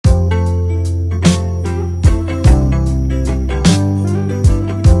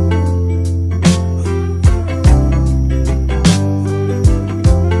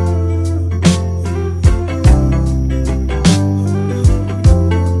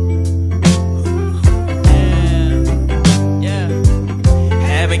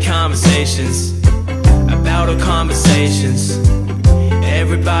conversations, about our conversations.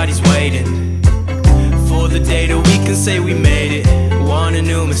 Everybody's waiting for the day that we can say we made it. Want a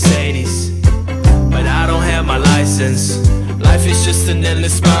new Mercedes, but I don't have my license. Life is just an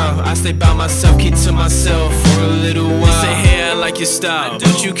endless spiral. I stay by myself, keep to myself for a little while. You say, hey, I like your style,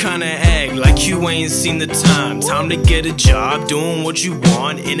 but you kinda act like you ain't seen the time. Time to get a job, doing what you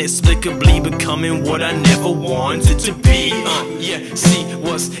want, inexplicably becoming what I never wanted to be. Yeah, see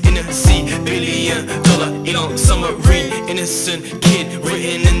what's in a $1 billion, you know, submarine. Innocent kid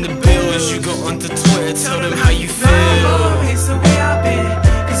written in the bills. You go onto Twitter, tell them how you feel. My mom hates the way I've been,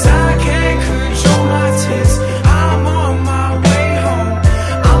 cause I can't control my tears. I'm on my way home,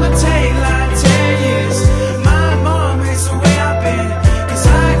 I'ma take like 10 years. My mom hates the way I've been, cause I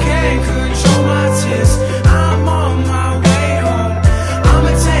can't control my tears. I'm on my way home,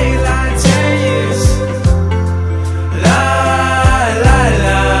 I'ma take like 10 years. La la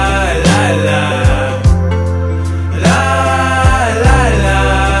la la la, la la la la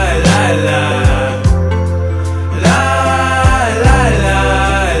la, la la la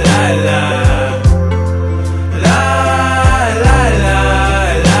la la.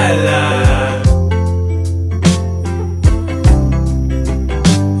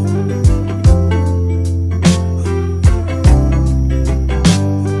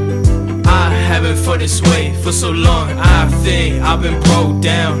 For this way for so long, I think I've been broke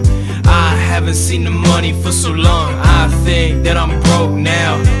down. I haven't seen the money for so long, I think that I'm broke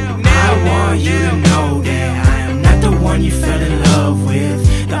now. I want you to know that I am not the one you fell in love with.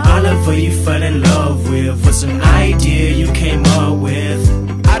 The Oliver you fell in love with was an idea you came up with.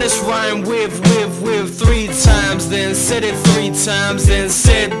 I just rhymed with 3 times, then said it 3 times, then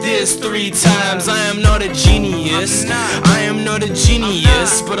said this 3 times. I am not a genius, I am not a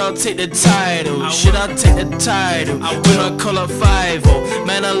genius, but I'll take the title. Should I take the title? When I call up 5-0,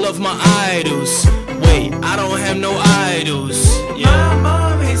 man, I love my idols. Wait, I don't have no idols. My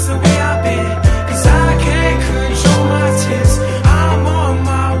mom hates the way I've been, cause I can't